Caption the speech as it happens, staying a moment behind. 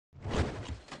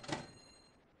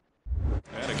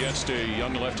against a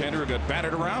young left-hander who got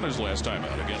batted around his last time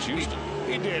out against Houston.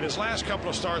 He did. His last couple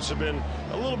of starts have been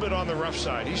a little bit on the rough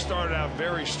side. He started out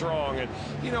very strong, and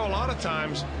you know, a lot of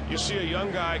times you see a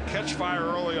young guy catch fire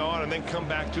early on and then come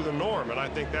back to the norm, and I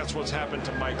think that's what's happened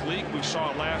to Mike Leake. We saw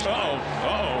it last night.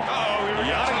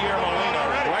 Yadier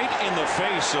Molina right in the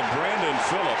face of Brandon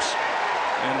Phillips,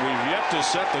 and we've yet to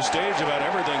set the stage about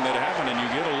everything that happened, and you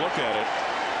get a look at it.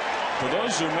 For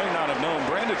those who may not have known,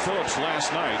 Brandon Phillips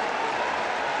last night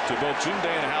to both Jim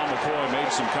Day and Hal McCoy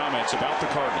made some comments about the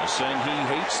Cardinals, saying he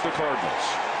hates the Cardinals,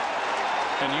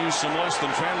 and used some less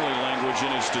than family language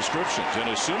in his descriptions. And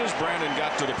as soon as Brandon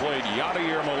got to the plate,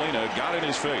 Yadier Molina got in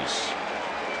his face.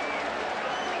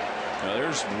 Now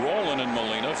there's Rolen and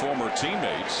Molina, former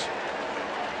teammates.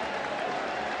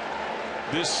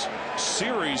 This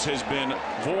series has been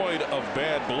void of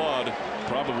bad blood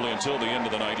probably until the end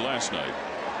of the night last night.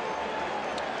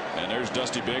 And there's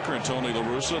Dusty Baker and Tony La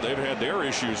Russa. They've had their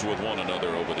issues with one another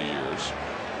over the years.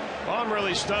 Well, I'm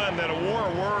really stunned that a war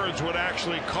of words would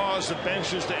actually cause the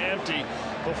benches to empty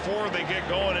before they get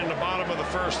going in the bottom of the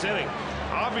first inning.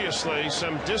 Obviously,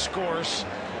 some discourse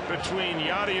between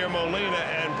Yadier Molina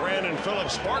and Brandon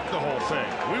Phillips sparked the whole thing.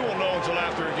 We won't know until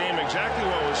after a game exactly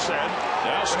what was said.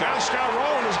 Now Scott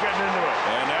Rolen is getting into it.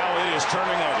 And now it is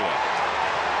turning ugly.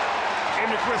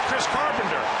 With Chris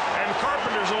Carpenter, and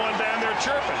Carpenter's the one down there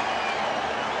chirping.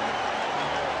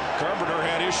 Carpenter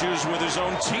had issues with his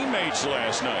own teammates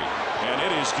last night, and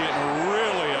it is getting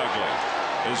really ugly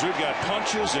as we've got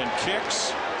punches and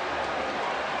kicks.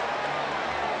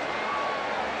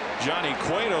 Johnny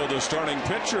Cueto, the starting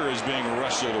pitcher, is being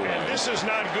wrestled away. And this is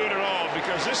not good at all,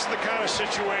 because this is the kind of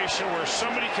situation where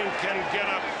somebody can get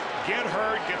up, get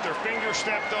hurt, get their finger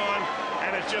stepped on,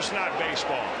 and it's just not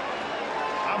baseball.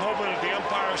 I'm hoping that the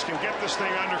umpires can get this thing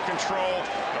under control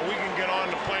and we can get on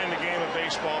to playing the game of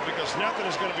baseball, because nothing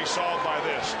is going to be solved by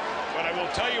this. But I will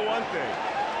tell you one thing,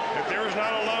 that there is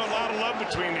not a lot of love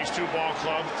between these two ball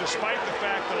clubs, despite the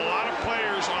fact that a lot of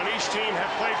players on each team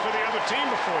have played for the other team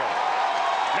before.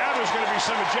 Now there's going to be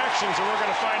some ejections, and we're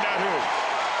going to find out who.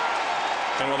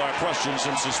 And without question,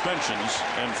 some suspensions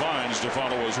and fines to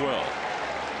follow as well.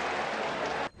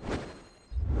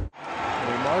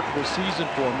 Remarkable season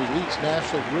for him. He leads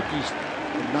National League rookies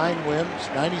with 9 wins,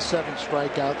 97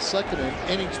 strikeouts, second in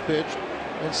innings pitched,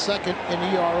 and second in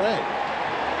ERA.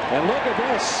 And look at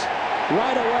this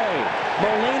right away.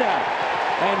 Molina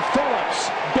and Phillips.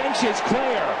 Bench is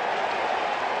clear.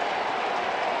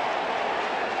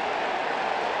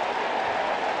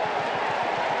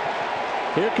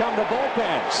 Here come the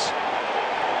bullpens.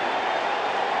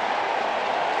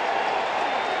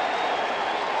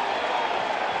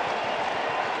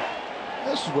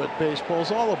 This is what baseball's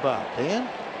all about, Dan.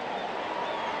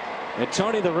 And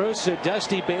Tony La Russa,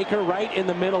 Dusty Baker right in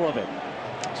the middle of it.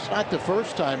 It's not the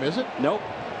first time, is it? Nope.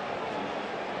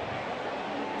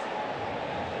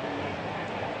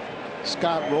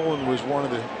 Scott Rolen was one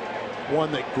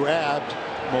that grabbed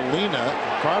Molina.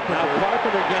 Carpenter. Now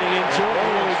Carpenter getting into it.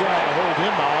 There we go. Hold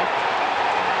him off.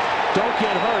 Don't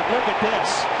get hurt. Look at this.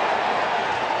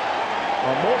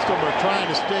 Well, most of them are trying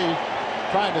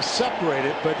to separate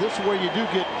it, but this is where you do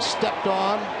get stepped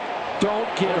on. Don't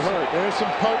get hurt. There's some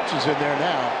punches in there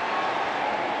now.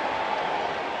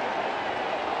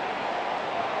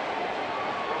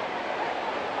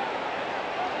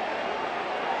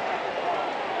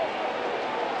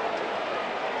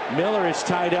 Miller is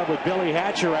tied up with Billy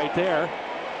Hatcher right there.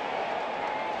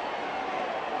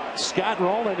 Scott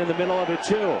Rolen in the middle of it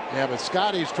too. Yeah, but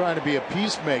Scotty's trying to be a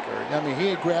peacemaker. I mean, he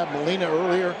had grabbed Molina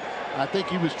earlier. I think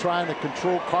he was trying to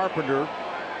control Carpenter.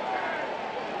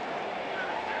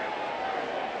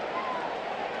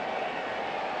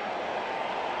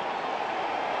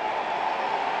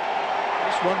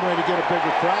 Just one way to get a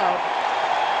bigger crowd.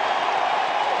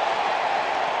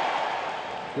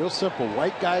 Real simple.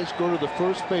 White guys go to the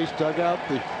first base dugout.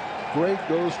 The gray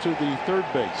goes to the third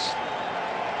base.